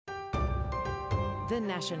The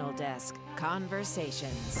National Desk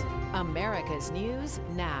Conversations. America's News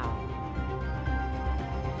Now.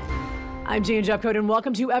 I'm Jan Jeffcoat, and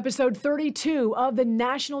welcome to episode 32 of the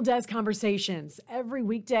National Desk Conversations. Every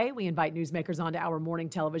weekday, we invite newsmakers onto our morning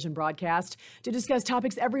television broadcast to discuss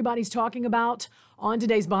topics everybody's talking about. On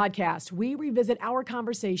today's podcast, we revisit our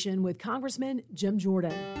conversation with Congressman Jim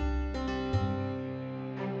Jordan.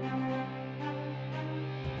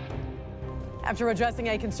 After addressing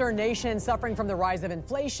a concerned nation suffering from the rise of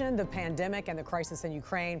inflation, the pandemic, and the crisis in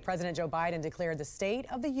Ukraine, President Joe Biden declared the State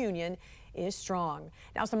of the Union is strong.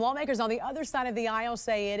 Now, some lawmakers on the other side of the aisle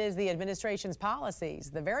say it is the administration's policies,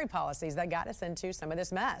 the very policies that got us into some of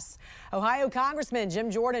this mess. Ohio Congressman Jim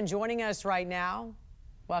Jordan joining us right now.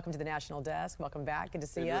 Welcome to the National Desk. Welcome back. Good to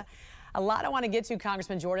see you. A lot I want to get to,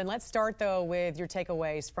 Congressman Jordan. Let's start, though, with your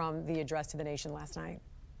takeaways from the address to the nation last night.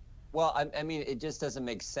 Well, I mean, it just doesn't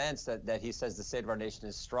make sense that he says the state of our nation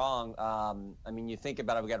is strong. I mean, you think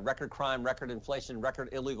about it, we got record crime, record inflation, record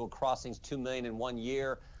illegal crossings, 2 million in 1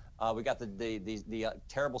 year. We got the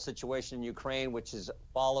terrible situation in Ukraine, which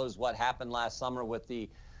follows what happened last summer with the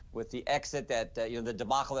exit that, the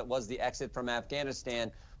debacle that was the exit from Afghanistan.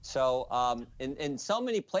 So in so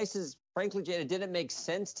many places, frankly, Jane, it didn't make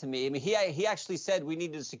sense to me. I mean, he actually said we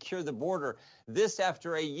needed to secure the border. This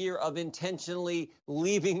after a year of intentionally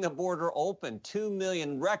leaving the border open. 2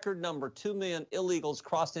 million, record number, 2 million illegals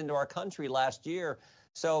crossed into our country last year.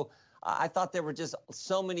 So I thought there were just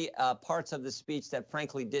so many parts of the speech that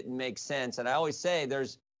frankly didn't make sense. And I always say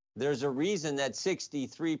there's a reason that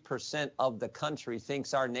 63% of the country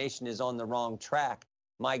thinks our nation is on the wrong track.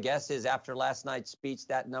 My guess is after last night's speech,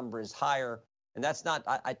 that number is higher. And that's not,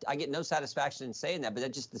 I get no satisfaction in saying that, but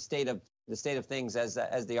that's just the state of things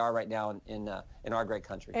as they are right now in our great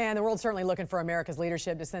country. And the world's certainly looking for America's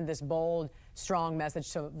leadership to send this bold, strong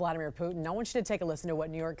message to Vladimir Putin. I want you to take a listen to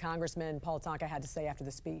what New York Congressman Paul Tonka had to say after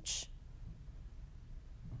the speech.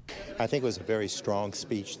 I think it was a very strong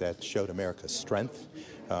speech that showed America's strength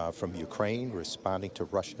from Ukraine, responding to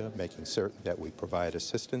Russia, making certain that we provide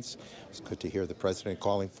assistance. It's good to hear the president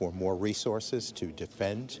calling for more resources to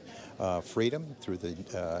defend freedom through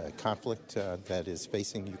the conflict that is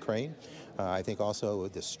facing Ukraine. I think also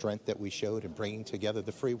the strength that we showed in bringing together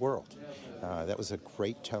the free world. That was a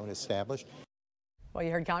great tone established. Well,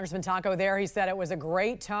 you heard Congressman Tonko there. He said it was a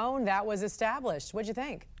great tone that was established. What'd you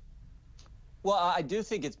think? Well, I do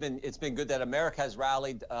think it's been good that America has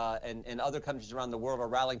rallied and other countries around the world are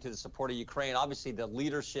rallying to the support of Ukraine. Obviously, the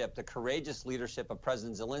leadership, the courageous leadership of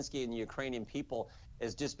President Zelensky and the Ukrainian people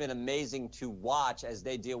has just been amazing to watch as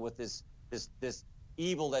they deal with this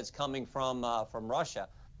evil that's coming from Russia.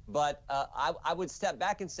 But I would step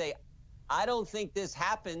back and say, I don't think this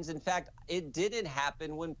happens. In fact, it didn't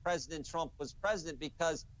happen when President Trump was president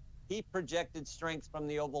because he projected strength from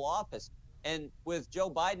the Oval Office. And with Joe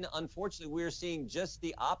Biden, unfortunately, we're seeing just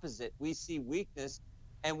the opposite. We see weakness.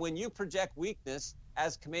 And when you project weakness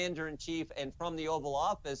as commander-in-chief and from the Oval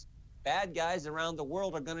Office, bad guys around the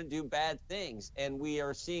world are going to do bad things. And we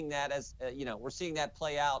are seeing that we're seeing that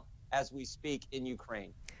play out as we speak in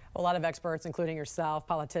Ukraine. A lot of experts, including yourself,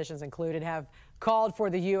 politicians included, have called for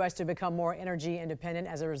the U.S. to become more energy independent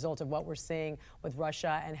as a result of what we're seeing with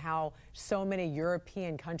Russia and how so many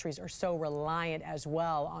European countries are so reliant as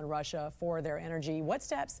well on Russia for their energy. What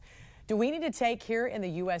steps do we need to take here in the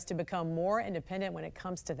U.S. to become more independent when it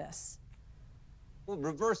comes to this? Well,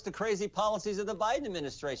 reverse the crazy policies of the Biden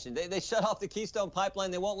administration. They shut off the Keystone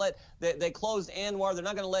Pipeline. They won't let, they closed ANWR. They're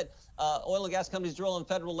not going to let oil and gas companies drill on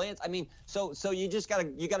federal lands. I mean, so you just got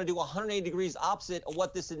to do 180 degrees opposite of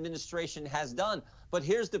what this administration has done. But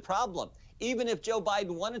here's the problem. Even if Joe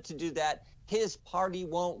Biden wanted to do that, his party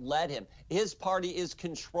won't let him. His party is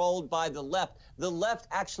controlled by the left. The left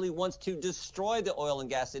actually wants to destroy the oil and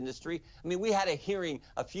gas industry. I mean, we had a hearing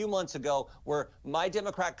a few months ago where my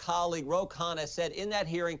Democrat colleague, Ro Khanna, said in that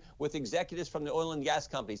hearing with executives from the oil and gas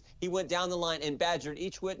companies, he went down the line and badgered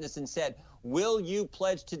each witness and said, will you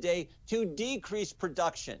pledge today to decrease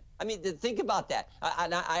production? I mean, think about that.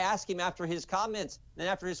 I asked him after his comments and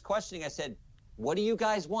after his questioning, I said, what do you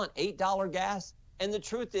guys want, $8 gas? And the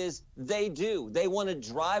truth is they do. They want to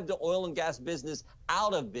drive the oil and gas business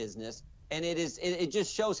out of business. And it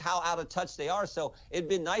just shows how out of touch they are. So it'd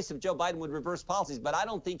been nice if Joe Biden would reverse policies, but I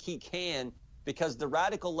don't think he can because the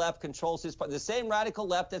radical left controls his party. The same radical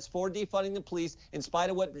left that's for defunding the police, in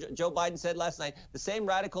spite of what Joe Biden said last night, the same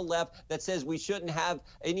radical left that says we shouldn't have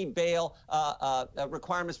any bail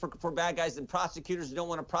requirements for bad guys and prosecutors who don't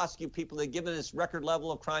want to prosecute people that have given this record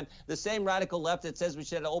level of crime, the same radical left that says we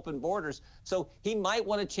should have open borders. So he might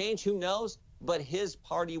want to change, who knows, but his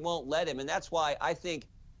party won't let him. And that's why I think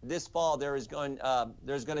this fall there's going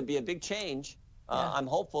to be a big change I'm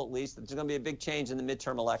hopeful, at least, that there's going to be a big change in the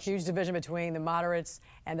midterm election. Huge division between the moderates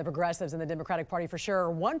and the progressives in the Democratic Party for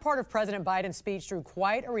sure. One part of President Biden's speech drew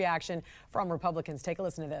quite a reaction from Republicans. Take a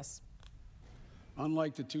listen to this.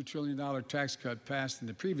 Unlike the $2 trillion tax cut passed in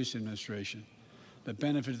the previous administration that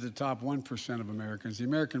benefited the top 1% of Americans, the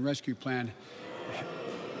American Rescue Plan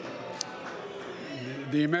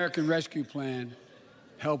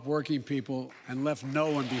helped working people and left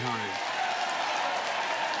no one behind.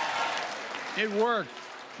 It worked.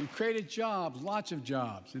 It created jobs, lots of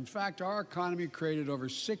jobs. In fact, our economy created over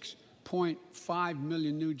 6.5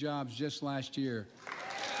 million new jobs just last year.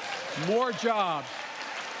 More jobs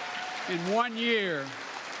in 1 year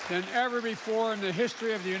than ever before in the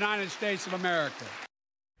history of the United States of America.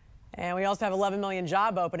 And we also have 11 million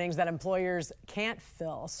job openings that employers can't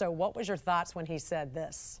fill. So what was your thoughts when he said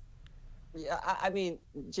this? Yeah, I mean,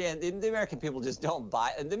 Jan, the American people just don't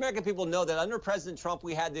buy it. The American people know that under President Trump,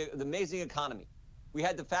 we had the amazing economy. We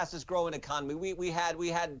had the fastest growing economy. We had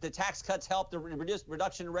the tax cuts helped, the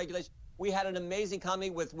reduction in regulation. We had an amazing economy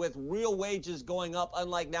with real wages going up,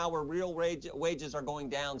 unlike now where real wages are going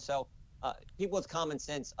down. So people with common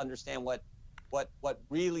sense understand what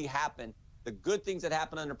really happened, the good things that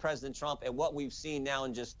happened under President Trump and what we've seen now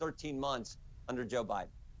in just 13 months under Joe Biden.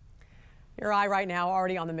 Your eye right now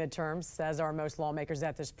already on the midterms, as are most lawmakers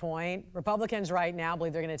at this point. Republicans right now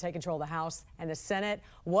believe they're going to take control of the House and the Senate.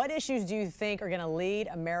 What issues do you think are going to lead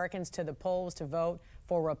Americans to the polls to vote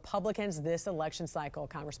for Republicans this election cycle,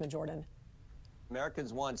 Congressman Jordan?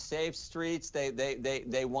 Americans want safe streets. They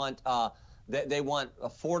want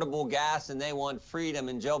affordable gas, and they want freedom.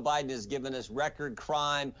 And Joe Biden has given us record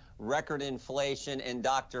crime, record inflation, and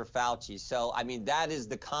Dr. Fauci. So, I mean, that is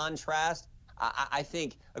the contrast. I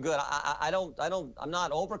think, good, I'm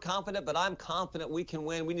not overconfident, but I'm confident we can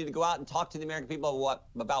win. We need to go out and talk to the American people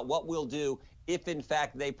about what we'll do if, in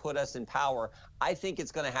fact, they put us in power. I think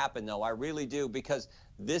it's going to happen, though. I really do, because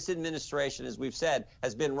this administration, as we've said,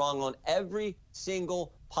 has been wrong on every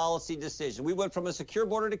single policy decision. We went from a secure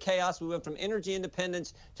border to chaos. We went from energy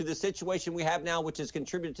independence to the situation we have now, which has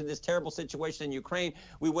contributed to this terrible situation in Ukraine.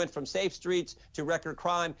 We went from safe streets to record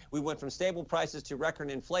crime. We went from stable prices to record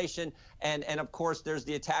inflation. And of course, there's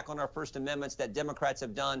the attack on our First Amendments that Democrats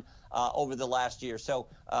have done over the last year. So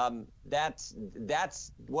that's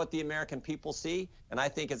what the American people see. And I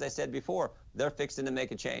think, as I said before, they're fixing to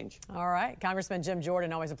make a change. All right. Congressman Jim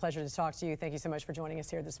Jordan, always a pleasure to talk to you. Thank you so much for joining us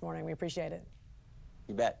here this morning. We appreciate it.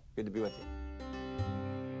 You bet. Good to be with you.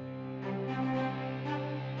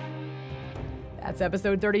 That's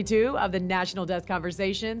episode 32 of the National Desk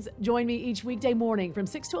Conversations. Join me each weekday morning from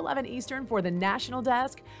 6 to 11 Eastern for the National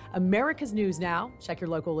Desk, America's News Now. Check your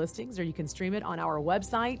local listings, or you can stream it on our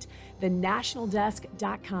website,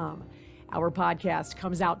 thenationaldesk.com. Our podcast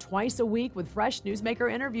comes out twice a week with fresh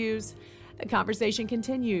newsmaker interviews. The conversation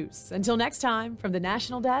continues. Until next time, from the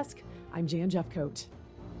National Desk, I'm Jan Jeffcoat.